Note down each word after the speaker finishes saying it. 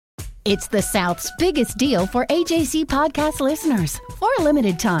It's the South's biggest deal for AJC podcast listeners. For a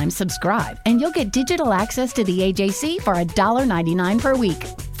limited time, subscribe, and you'll get digital access to the AJC for $1.99 per week.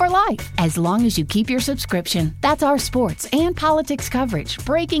 For life, as long as you keep your subscription. That's our sports and politics coverage,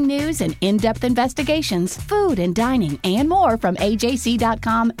 breaking news and in-depth investigations, food and dining, and more from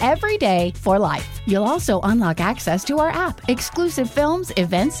AJC.com every day for life. You'll also unlock access to our app, exclusive films,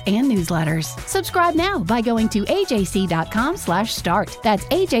 events, and newsletters. Subscribe now by going to AJC.com/start. That's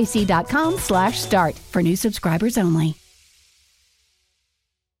AJC.com/start for new subscribers only.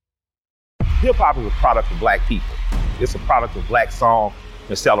 Hip-hop is a product of black people. It's a product of black song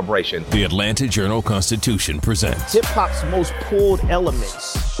and celebration. The Atlanta Journal-Constitution presents hip-hop's most pulled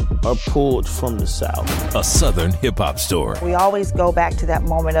elements are pulled from the South. A Southern hip-hop story. We always go back to that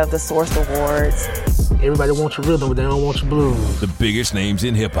moment of the Source Awards. Everybody wants your rhythm, but they don't want your blues. The biggest names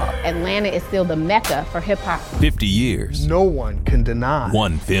in hip-hop. Atlanta is still the mecca for hip-hop. 50 years. No one can deny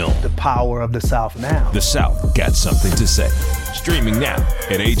one film. The power of the South now. The South got something to say. Streaming now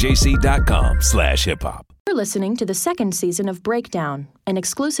at AJC.com/hip-hop. You're listening to the second season of Breakdown, an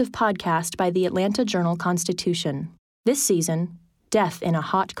exclusive podcast by the Atlanta Journal-Constitution. This season, death in a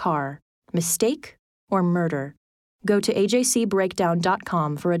hot car, mistake or murder. Go to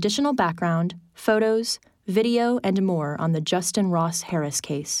AJCBreakdown.com for additional background, photos, video, and more on the Justin Ross Harris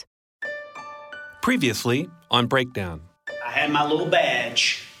case. Previously on Breakdown. I had my little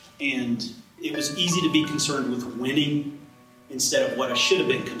badge, and it was easy to be concerned with winning instead of what I should have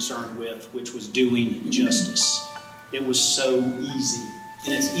been concerned with, which was doing justice. It was so easy.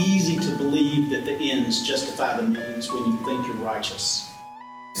 And it's easy to believe that the ends justify the means when you think you're righteous.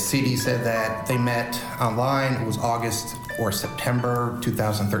 CD said that they met online. It was August or September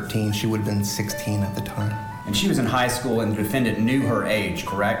 2013. She would have been 16 at the time. And she was in high school and the defendant knew her age,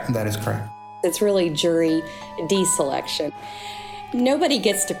 correct? That is correct. It's really jury deselection. Nobody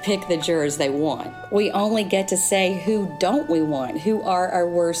gets to pick the jurors they want. We only get to say who don't we want, who are our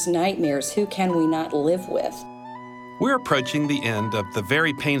worst nightmares, who can we not live with. We're approaching the end of the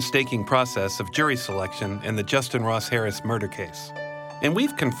very painstaking process of jury selection in the Justin Ross Harris murder case. And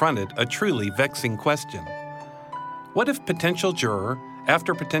we've confronted a truly vexing question. What if potential juror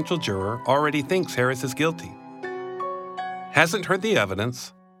after potential juror already thinks Harris is guilty? Hasn't heard the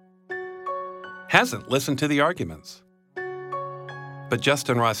evidence, hasn't listened to the arguments. But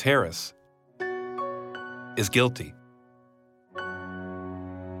Justin Ross Harris is guilty.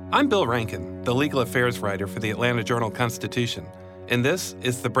 I'm Bill Rankin, the legal affairs writer for the Atlanta Journal-Constitution, and this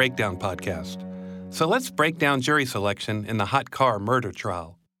is the Breakdown Podcast. So let's break down jury selection in the hot car murder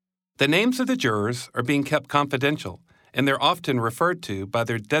trial. The names of the jurors are being kept confidential, and they're often referred to by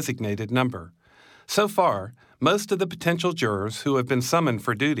their designated number. So far, most of the potential jurors who have been summoned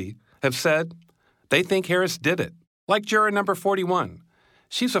for duty have said they think Harris did it. Like juror number 41.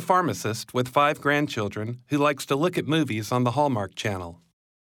 She's a pharmacist with 5 grandchildren who likes to look at movies on the Hallmark Channel.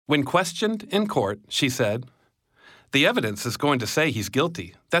 When questioned in court, she said, "The evidence is going to say he's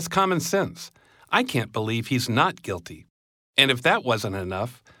guilty. That's common sense. I can't believe he's not guilty." And if that wasn't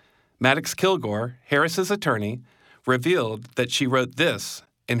enough, Maddox Kilgore, Harris's attorney, revealed that she wrote this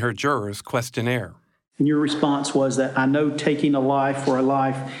in her juror's questionnaire. And your response was that I know taking a life for a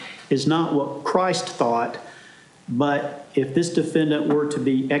life is not what Christ thought, but if this defendant were to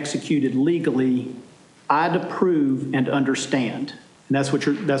be executed legally, I'd approve and understand. And that's what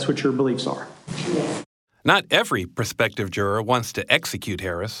your beliefs are. Not every prospective juror wants to execute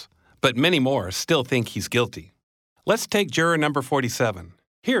Harris, but many more still think he's guilty. Let's take juror number 47.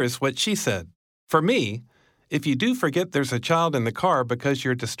 Here is what she said. "For me, if you do forget there's a child in the car because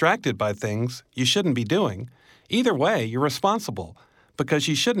you're distracted by things you shouldn't be doing, either way, you're responsible because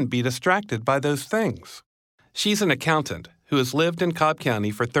you shouldn't be distracted by those things." She's an accountant who has lived in Cobb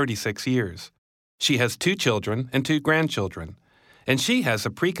County for 36 years. She has 2 children and 2 grandchildren, and she has a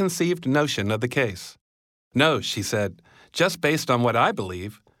preconceived notion of the case. "No," she said, "just based on what I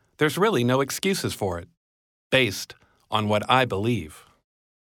believe, there's really no excuses for it. Based on what I believe."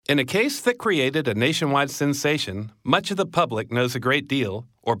 In a case that created a nationwide sensation, much of the public knows a great deal,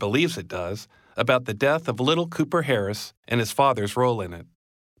 or believes it does, about the death of little Cooper Harris and his father's role in it.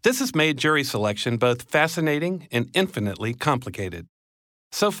 This has made jury selection both fascinating and infinitely complicated.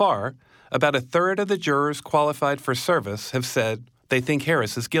 So far, about a third of the jurors qualified for service have said they think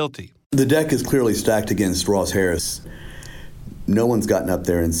Harris is guilty. The deck is clearly stacked against Ross Harris. No one's gotten up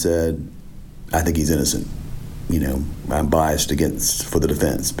there and said, I think he's innocent. I'm biased for the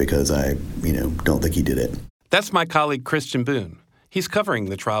defense because I, don't think he did it. That's my colleague Christian Boone. He's covering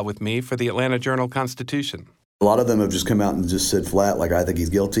the trial with me for the Atlanta Journal-Constitution. A lot of them have just come out and just said flat, I think he's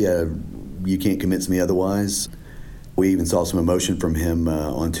guilty. You can't convince me otherwise. We even saw some emotion from him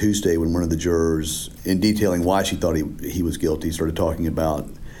on Tuesday when one of the jurors, in detailing why she thought he was guilty, started talking about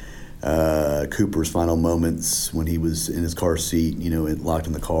Cooper's final moments when he was in his car seat, locked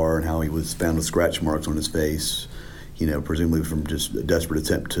in the car, and how he was found with scratch marks on his face, presumably from just a desperate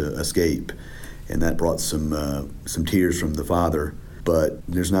attempt to escape. And that brought some tears from the father. But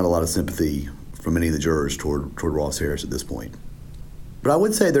there's not a lot of sympathy from any of the jurors toward Ross Harris at this point. But I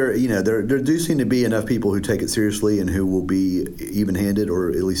would say there do seem to be enough people who take it seriously and who will be even-handed, or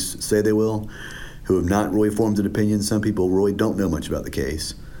at least say they will, who have not really formed an opinion. Some people really don't know much about the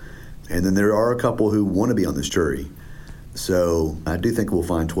case. And then there are a couple who want to be on this jury. So I do think we'll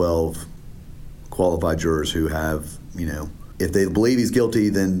find 12 qualified jurors who have, if they believe he's guilty,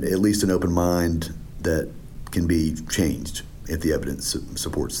 then at least an open mind that can be changed if the evidence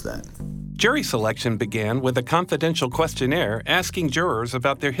supports that. Jury selection began with a confidential questionnaire asking jurors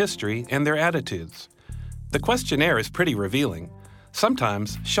about their history and their attitudes. The questionnaire is pretty revealing,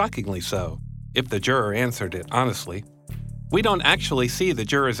 sometimes shockingly so, if the juror answered it honestly. We don't actually see the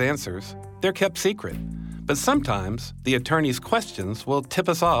jurors' answers. They're kept secret. But sometimes the attorney's questions will tip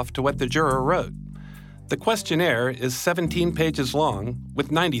us off to what the juror wrote. The questionnaire is 17 pages long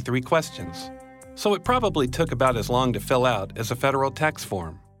with 93 questions. So it probably took about as long to fill out as a federal tax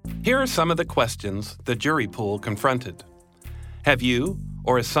form. Here are some of the questions the jury pool confronted. Have you,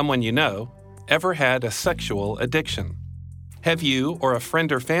 or as someone you know, ever had a sexual addiction? Have you or a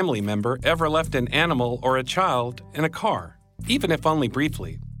friend or family member ever left an animal or a child in a car, even if only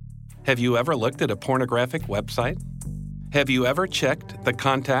briefly? Have you ever looked at a pornographic website? Have you ever checked the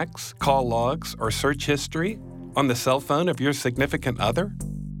contacts, call logs, or search history on the cell phone of your significant other?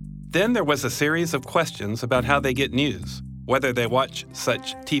 Then there was a series of questions about how they get news, whether they watch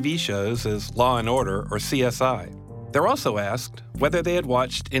such TV shows as Law & Order or CSI. They're also asked whether they had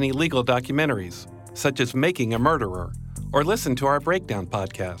watched any legal documentaries, such as Making a Murderer, or listened to our Breakdown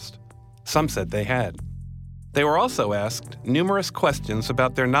podcast. Some said they had. They were also asked numerous questions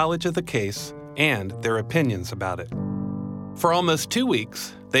about their knowledge of the case and their opinions about it. For almost 2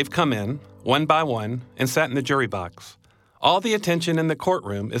 weeks, they've come in, one by one, and sat in the jury box. All the attention in the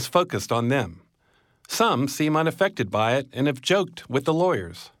courtroom is focused on them. Some seem unaffected by it and have joked with the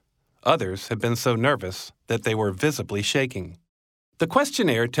lawyers. Others have been so nervous that they were visibly shaking. The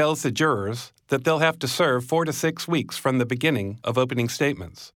questionnaire tells the jurors that they'll have to serve 4 to 6 weeks from the beginning of opening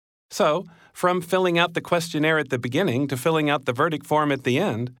statements. So, from filling out the questionnaire at the beginning to filling out the verdict form at the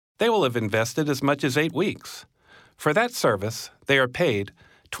end, they will have invested as much as 8 weeks. For that service, they are paid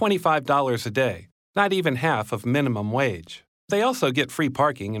 $25 a day, not even half of minimum wage. They also get free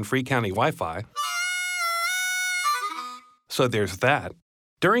parking and free county Wi-Fi. So there's that.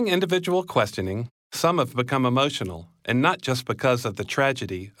 During individual questioning, some have become emotional, and not just because of the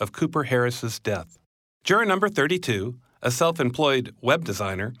tragedy of Cooper Harris's death. Juror number 32, a self-employed web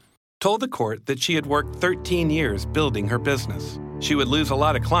designer, told the court that she had worked 13 years building her business. She would lose a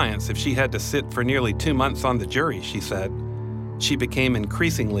lot of clients if she had to sit for nearly 2 months on the jury, she said. She became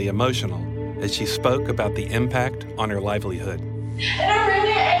increasingly emotional as she spoke about the impact on her livelihood. And I'm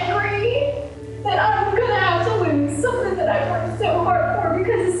really angry that I'm going to have to lose something that I worked so hard for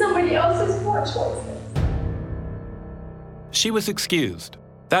because of somebody else's poor choices. She was excused.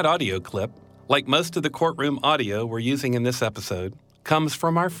 That audio clip, like most of the courtroom audio we're using in this episode, comes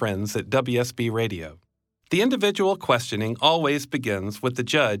from our friends at WSB Radio. The individual questioning always begins with the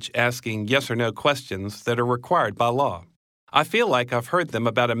judge asking yes or no questions that are required by law. I feel like I've heard them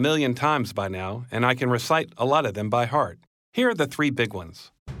about 1 million times by now, and I can recite a lot of them by heart. Here are the 3 big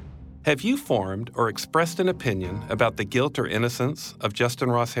ones. Have you formed or expressed an opinion about the guilt or innocence of Justin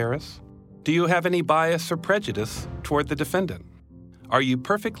Ross Harris? Do you have any bias or prejudice toward the defendant? Are you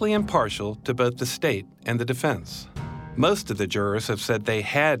perfectly impartial to both the state and the defense? Most of the jurors have said they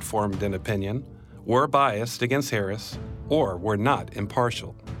had formed an opinion, were biased against Harris, or were not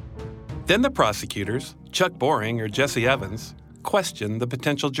impartial. Then the prosecutors, Chuck Boring or Jesse Evans, question the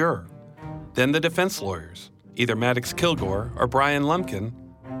potential juror. Then the defense lawyers, either Maddox Kilgore or Brian Lumpkin,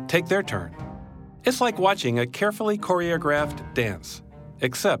 take their turn. It's like watching a carefully choreographed dance,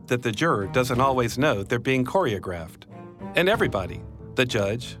 except that the juror doesn't always know they're being choreographed. And everybody, the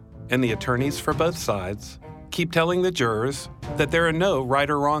judge and the attorneys for both sides, keep telling the jurors that there are no right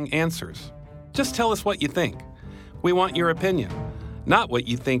or wrong answers. Just tell us what you think. We want your opinion, not what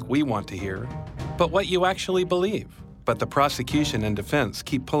you think we want to hear, but what you actually believe. But the prosecution and defense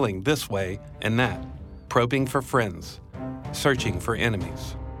keep pulling this way and that, probing for friends, searching for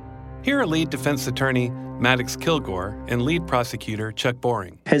enemies. Here are lead defense attorney Maddox Kilgore and lead prosecutor Chuck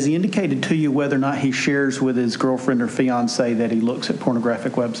Boring. Has he indicated to you whether or not he shares with his girlfriend or fiancé that he looks at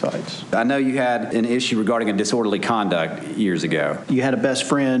pornographic websites? I know you had an issue regarding a disorderly conduct years ago. You had a best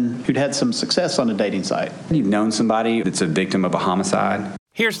friend who'd had some success on a dating site. You've known somebody that's a victim of a homicide.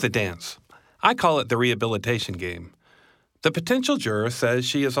 Here's the dance. I call it the rehabilitation game. The potential juror says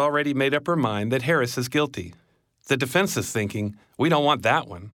she has already made up her mind that Harris is guilty. The defense is thinking, we don't want that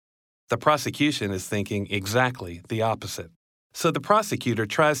one. The prosecution is thinking exactly the opposite. So the prosecutor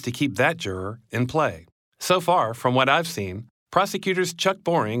tries to keep that juror in play. So far, from what I've seen, prosecutors Chuck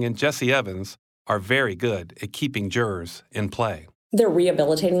Boring and Jesse Evans are very good at keeping jurors in play. They're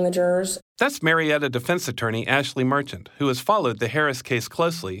rehabilitating the jurors. That's Marietta defense attorney Ashley Merchant, who has followed the Harris case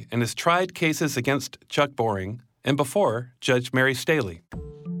closely and has tried cases against Chuck Boring and before Judge Mary Staley.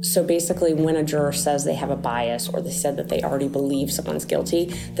 So basically, when a juror says they have a bias or they said that they already believe someone's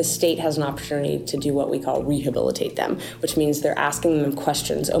guilty, the state has an opportunity to do what we call rehabilitate them, which means they're asking them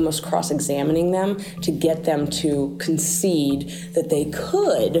questions, almost cross-examining them to get them to concede that they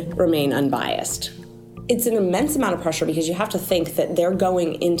could remain unbiased. It's an immense amount of pressure because you have to think that they're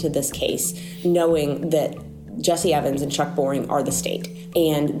going into this case knowing that Jesse Evans and Chuck Boring are the state,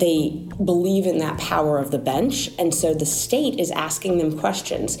 and they believe in that power of the bench, and so the state is asking them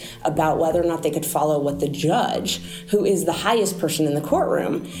questions about whether or not they could follow what the judge, who is the highest person in the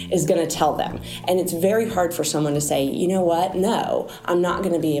courtroom, is going to tell them. And it's very hard for someone to say, you know what, no, I'm not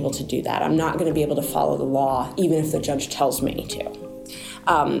going to be able to do that. I'm not going to be able to follow the law, even if the judge tells me to.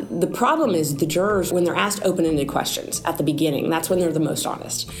 The problem is the jurors, when they're asked open-ended questions at the beginning, that's when they're the most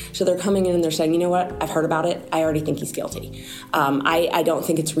honest. So they're coming in and they're saying, you know what, I've heard about it. I already think he's guilty. I don't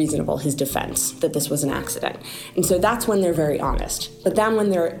think it's reasonable, his defense, that this was an accident. And so that's when they're very honest. But then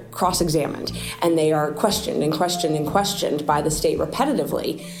when they're cross-examined and they are questioned and questioned and questioned by the state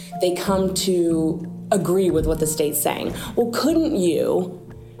repetitively, they come to agree with what the state's saying. Well, couldn't you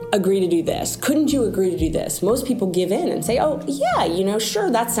agree to do this? Couldn't you agree to do this? Most people give in and say, oh, yeah, sure,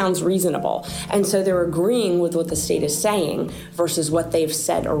 that sounds reasonable. And so they're agreeing with what the state is saying versus what they've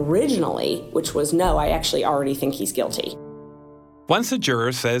said originally, which was, no, I actually already think he's guilty. Once a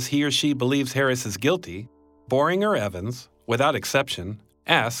juror says he or she believes Harris is guilty, Boring or Evans, without exception,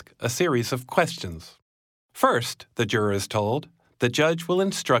 ask a series of questions. First, the juror is told, the judge will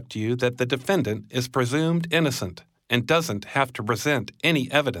instruct you that the defendant is presumed innocent and doesn't have to present any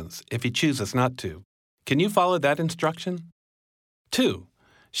evidence if he chooses not to. Can you follow that instruction? 2,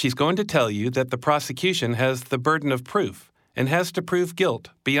 she's going to tell you that the prosecution has the burden of proof and has to prove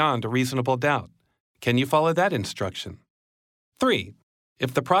guilt beyond a reasonable doubt. Can you follow that instruction? 3,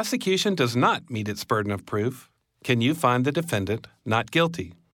 if the prosecution does not meet its burden of proof, can you find the defendant not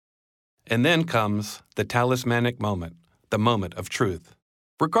guilty? And then comes the talismanic moment, the moment of truth.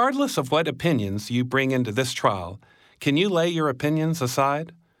 Regardless of what opinions you bring into this trial, can you lay your opinions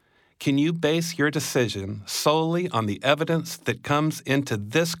aside? Can you base your decision solely on the evidence that comes into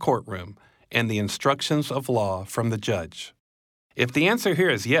this courtroom and the instructions of law from the judge? If the answer here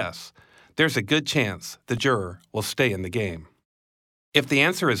is yes, there's a good chance the juror will stay in the game. If the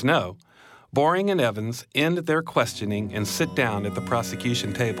answer is no, Boring and Evans end their questioning and sit down at the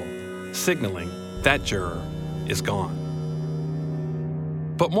prosecution table, signaling that juror is gone.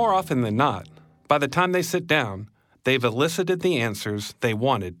 But more often than not, by the time they sit down, they've elicited the answers they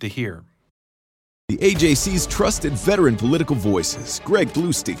wanted to hear. The AJC's trusted veteran political voices, Greg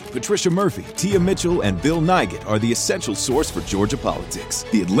Bluestein, Patricia Murphy, Tia Mitchell, and Bill Nygut, are the essential source for Georgia politics.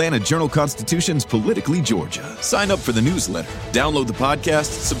 The Atlanta Journal-Constitution's Politically Georgia. Sign up for the newsletter, download the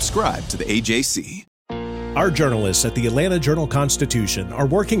podcast, subscribe to the AJC. Our journalists at the Atlanta Journal-Constitution are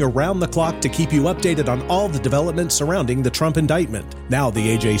working around the clock to keep you updated on all the developments surrounding the Trump indictment. Now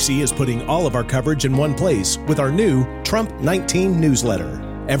the AJC is putting all of our coverage in one place with our new Trump 19 newsletter.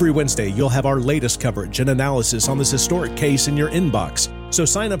 Every Wednesday, you'll have our latest coverage and analysis on this historic case in your inbox. So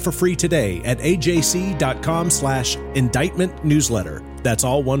sign up for free today at ajc.com/indictment newsletter. That's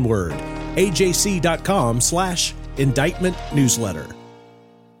all one word. ajc.com/indictment newsletter.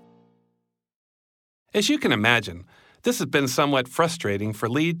 As you can imagine, this has been somewhat frustrating for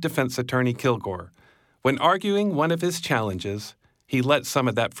lead defense attorney Kilgore. When arguing one of his challenges, he let some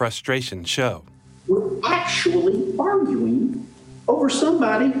of that frustration show. We're actually arguing over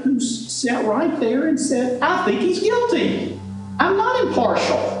somebody who sat right there and said, I think he's guilty. I'm not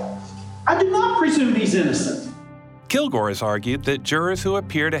impartial. I do not presume he's innocent. Kilgore has argued that jurors who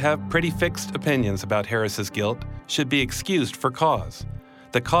appear to have pretty fixed opinions about Harris's guilt should be excused for cause.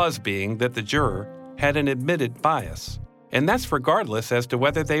 The cause being that the juror had an admitted bias. And that's regardless as to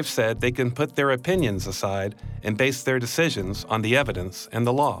whether they've said they can put their opinions aside and base their decisions on the evidence and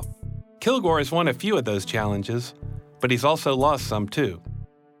the law. Kilgore has won a few of those challenges, but he's also lost some too.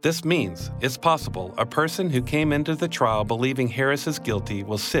 This means it's possible a person who came into the trial believing Harris is guilty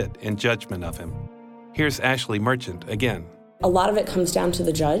will sit in judgment of him. Here's Ashley Merchant again. A lot of it comes down to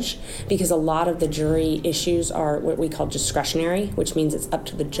the judge, because a lot of the jury issues are what we call discretionary, which means it's up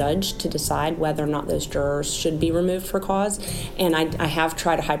to the judge to decide whether or not those jurors should be removed for cause. And I have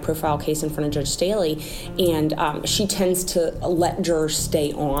tried a high-profile case in front of Judge Staley, and she tends to let jurors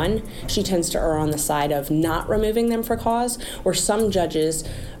stay on. She tends to err on the side of not removing them for cause, where some judges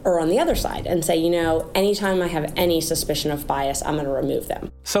are on the other side and say, anytime I have any suspicion of bias, I'm going to remove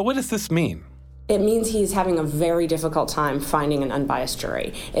them. So what does this mean? It means he's having a very difficult time finding an unbiased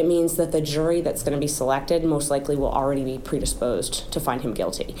jury. It means that the jury that's going to be selected most likely will already be predisposed to find him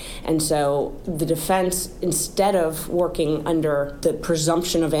guilty. And so the defense, instead of working under the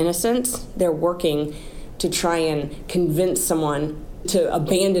presumption of innocence, they're working to try and convince someone to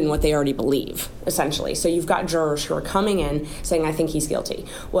abandon what they already believe, essentially. So you've got jurors who are coming in saying, I think he's guilty.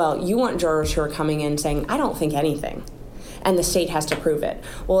 Well, you want jurors who are coming in saying, I don't think anything. And the state has to prove it.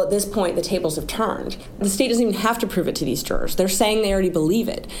 Well, at this point, the tables have turned. The state doesn't even have to prove it to these jurors. They're saying they already believe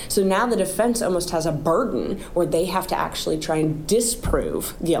it. So now the defense almost has a burden where they have to actually try and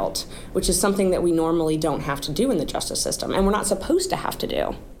disprove guilt, which is something that we normally don't have to do in the justice system, and we're not supposed to have to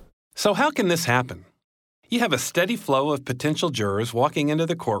do. So how can this happen? You have a steady flow of potential jurors walking into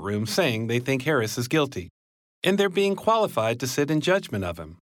the courtroom saying they think Harris is guilty, and they're being qualified to sit in judgment of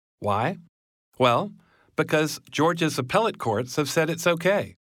him. Why? Well, because Georgia's appellate courts have said it's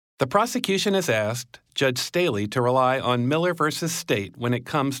okay. The prosecution has asked Judge Staley to rely on Miller v. State when it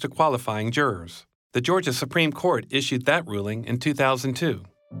comes to qualifying jurors. The Georgia Supreme Court issued that ruling in 2002.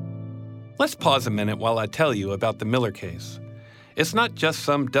 Let's pause a minute while I tell you about the Miller case. It's not just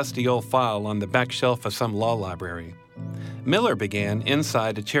some dusty old file on the back shelf of some law library. Miller began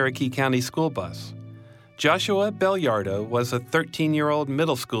inside a Cherokee County school bus. Joshua Belliardo was a 13-year-old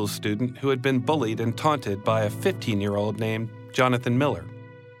middle school student who had been bullied and taunted by a 15-year-old named Jonathan Miller.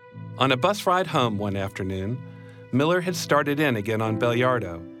 On a bus ride home one afternoon, Miller had started in again on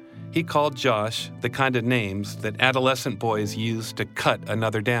Belliardo. He called Josh the kind of names that adolescent boys use to cut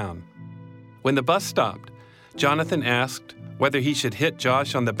another down. When the bus stopped, Jonathan asked whether he should hit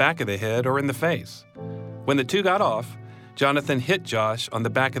Josh on the back of the head or in the face. When the two got off, Jonathan hit Josh on the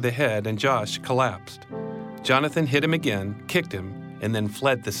back of the head and Josh collapsed. Jonathan hit him again, kicked him, and then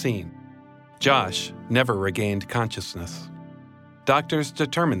fled the scene. Josh never regained consciousness. Doctors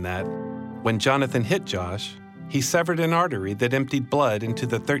determined that, when Jonathan hit Josh, he severed an artery that emptied blood into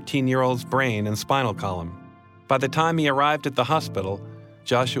the 13-year-old's brain and spinal column. By the time he arrived at the hospital,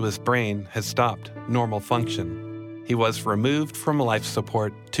 Joshua's brain had stopped normal function. He was removed from life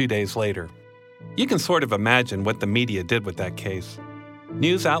support 2 days later. You can sort of imagine what the media did with that case.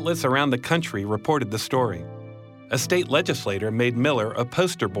 News outlets around the country reported the story. A state legislator made Miller a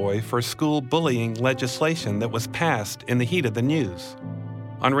poster boy for school bullying legislation that was passed in the heat of the news.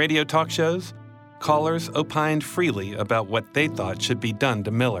 On radio talk shows, callers opined freely about what they thought should be done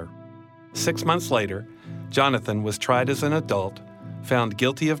to Miller. 6 months later, Jonathan was tried as an adult, found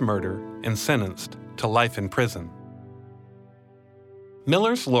guilty of murder, and sentenced to life in prison.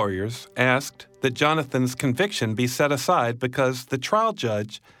 Miller's lawyers asked that Jonathan's conviction be set aside because the trial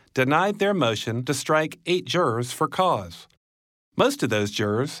judge denied their motion to strike 8 jurors for cause. Most of those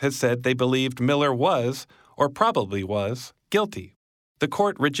jurors had said they believed Miller was, or probably was, guilty. The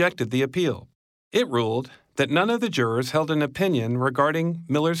court rejected the appeal. It ruled that none of the jurors held an opinion regarding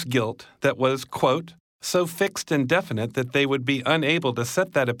Miller's guilt that was, quote, so fixed and definite that they would be unable to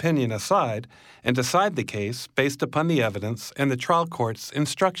set that opinion aside and decide the case based upon the evidence and the trial court's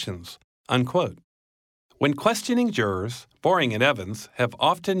instructions, unquote. When questioning jurors, Boring and Evans have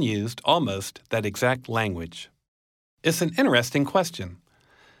often used almost that exact language. It's an interesting question.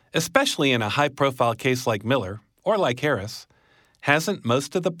 Especially in a high-profile case like Miller, or like Harris, hasn't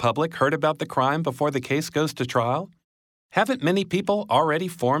most of the public heard about the crime before the case goes to trial? Haven't many people already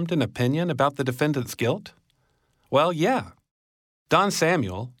formed an opinion about the defendant's guilt? Well, yeah. Don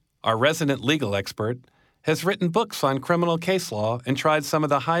Samuel, our resident legal expert, has written books on criminal case law and tried some of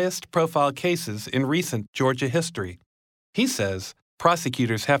the highest-profile cases in recent Georgia history. He says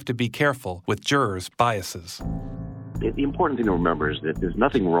prosecutors have to be careful with jurors' biases. The important thing to remember is that there's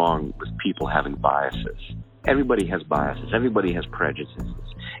nothing wrong with people having biases. Everybody has biases. Everybody has prejudices.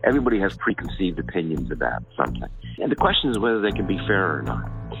 Everybody has preconceived opinions about something. And the question is whether they can be fair or not.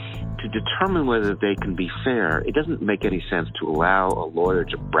 To determine whether they can be fair, it doesn't make any sense to allow a lawyer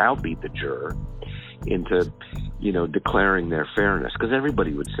to browbeat the juror into, declaring their fairness, because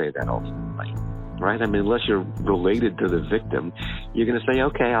everybody would say that ultimately. right? I mean, unless you're related to the victim, you're going to say,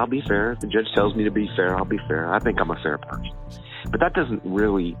 okay, I'll be fair. If the judge tells me to be fair, I'll be fair. I think I'm a fair person. But that doesn't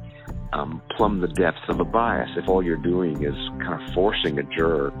really plumb the depths of a bias if all you're doing is kind of forcing a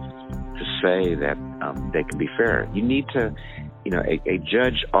juror to say that they can be fair. You need to, a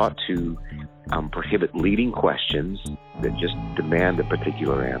judge ought to prohibit leading questions that just demand a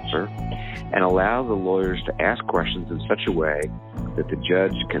particular answer and allow the lawyers to ask questions in such a way that the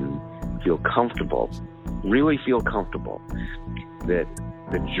judge can feel comfortable, really feel comfortable, that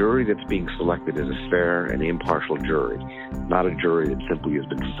the jury that's being selected is a fair and impartial jury, not a jury that simply has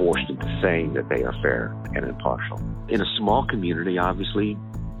been forced into saying that they are fair and impartial. In a small community, obviously,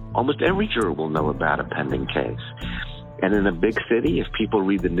 almost every juror will know about a pending case. And in a big city, if people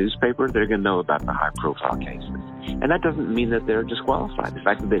read the newspaper, they're going to know about the high-profile cases. And that doesn't mean that they're disqualified. The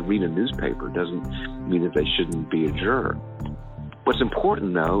fact that they read a newspaper doesn't mean that they shouldn't be a juror. What's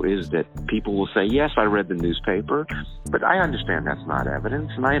important, though, is that people will say, yes, I read the newspaper, but I understand that's not evidence,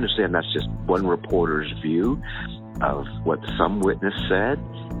 and I understand that's just one reporter's view of what some witness said,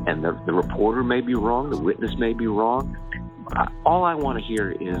 and the reporter may be wrong, the witness may be wrong. All I want to hear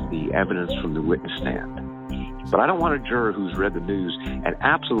is the evidence from the witness stand. But I don't want a juror who's read the news and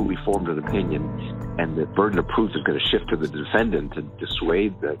absolutely formed an opinion, and the burden of proof is going to shift to the defendant to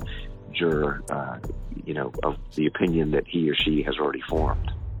dissuade the juror, of the opinion that he or she has already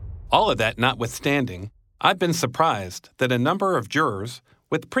formed. All of that notwithstanding, I've been surprised that a number of jurors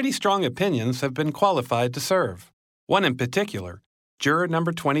with pretty strong opinions have been qualified to serve. One in particular, juror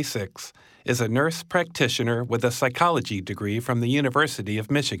number 26, is a nurse practitioner with a psychology degree from the University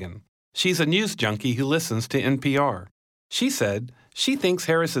of Michigan. She's a news junkie who listens to NPR. She said she thinks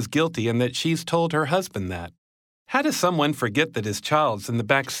Harris is guilty and that she's told her husband that. How does someone forget that his child's in the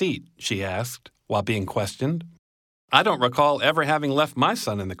back seat? She asked, while being questioned. I don't recall ever having left my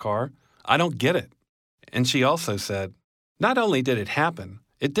son in the car. I don't get it. And she also said, not only did it happen,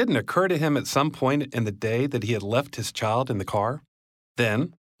 it didn't occur to him at some point in the day that he had left his child in the car.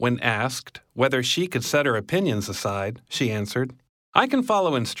 Then, when asked whether she could set her opinions aside, she answered, I can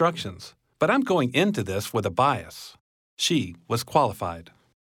follow instructions, but I'm going into this with a bias. She was qualified.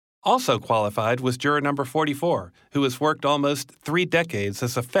 Also qualified was juror number 44, who has worked almost 3 decades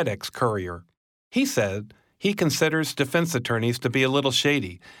as a FedEx courier. He said he considers defense attorneys to be a little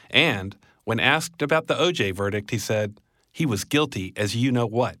shady, and when asked about the O.J. verdict, he said he was guilty as you know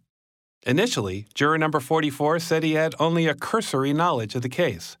what. Initially, juror number 44 said he had only a cursory knowledge of the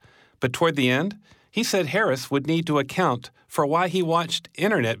case, but toward the end, he said Harris would need to account for why he watched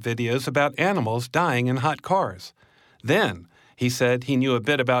internet videos about animals dying in hot cars. Then, he said he knew a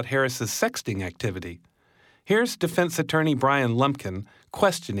bit about Harris's sexting activity. Here's defense attorney Brian Lumpkin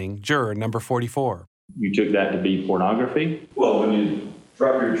questioning juror number 44. You took that to be pornography? Well, when you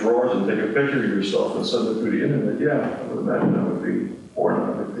drop your drawers and take a picture of yourself and send it through the internet, yeah, I would imagine that would be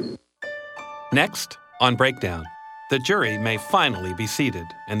pornography. Next, on Breakdown, the jury may finally be seated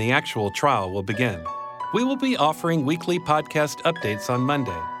and the actual trial will begin. We will be offering weekly podcast updates on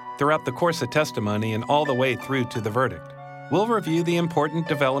Monday, throughout the course of testimony and all the way through to the verdict. We'll review the important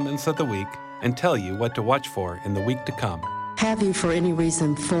developments of the week and tell you what to watch for in the week to come. Have you, for any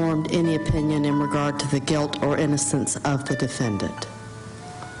reason, formed any opinion in regard to the guilt or innocence of the defendant?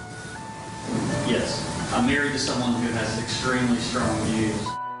 Yes. I'm married to someone who has extremely strong views.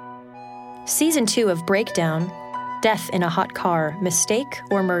 Season 2 of Breakdown, Death in a Hot Car, Mistake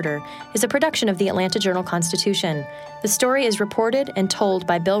or Murder, is a production of the Atlanta Journal-Constitution. The story is reported and told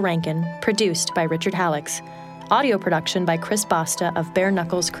by Bill Rankin, produced by Richard Hallex. Audio production by Chris Basta of Bare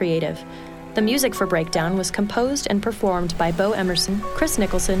Knuckles Creative. The music for Breakdown was composed and performed by Bo Emerson, Chris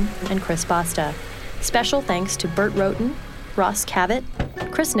Nicholson, and Chris Basta. Special thanks to Burt Roten, Ross Cavett,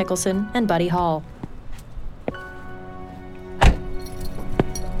 Chris Nicholson, and Buddy Hall.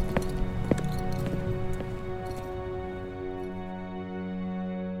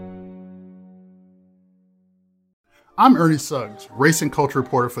 I'm Ernie Suggs, race and culture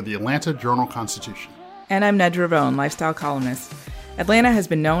reporter for the Atlanta Journal-Constitution. And I'm Nedra Ravone, lifestyle columnist. Atlanta has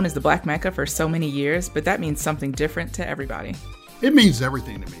been known as the Black Mecca for so many years, but that means something different to everybody. It means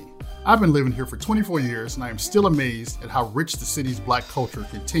everything to me. I've been living here for 24 years, and I am still amazed at how rich the city's Black culture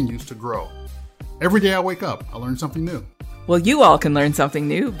continues to grow. Every day I wake up, I learn something new. Well, you all can learn something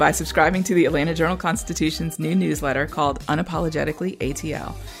new by subscribing to the Atlanta Journal-Constitution's new newsletter called Unapologetically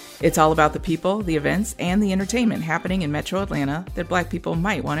ATL. It's all about the people, the events, and the entertainment happening in Metro Atlanta that Black people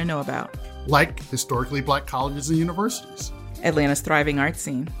might want to know about. Like historically Black colleges and universities. Atlanta's thriving art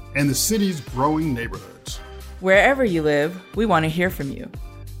scene. And the city's growing neighborhoods. Wherever you live, we want to hear from you.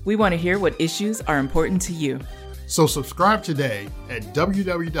 We want to hear what issues are important to you. So subscribe today at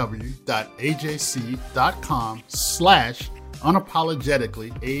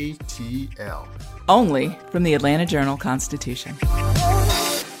www.ajc.com/unapologeticallyATL. Only from the Atlanta Journal-Constitution.